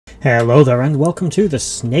Hello there and welcome to the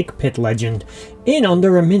Snake Pit legend. In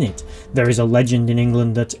under a minute, there is a legend in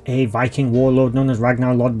England that a Viking warlord known as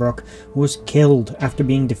Ragnar Lodbrok was killed after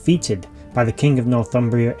being defeated by the King of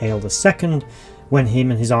Northumbria, Earl II, when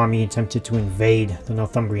him and his army attempted to invade the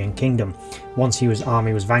Northumbrian kingdom. Once his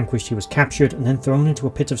army was vanquished, he was captured and then thrown into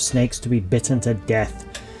a pit of snakes to be bitten to death.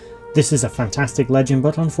 This is a fantastic legend,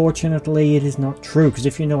 but unfortunately it is not true, because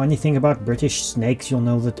if you know anything about British snakes, you'll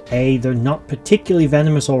know that A, they're not particularly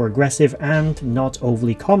venomous or aggressive, and not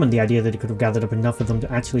overly common. The idea that it could have gathered up enough of them to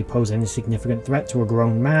actually pose any significant threat to a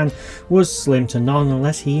grown man was slim to none,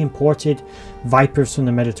 unless he imported vipers from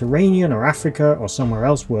the Mediterranean or Africa or somewhere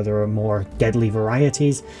else where there are more deadly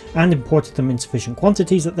varieties, and imported them in sufficient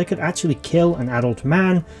quantities that they could actually kill an adult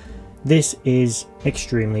man. This is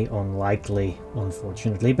extremely unlikely,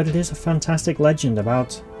 unfortunately, but it is a fantastic legend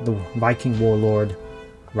about the Viking warlord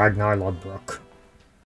Ragnar Lodbrok.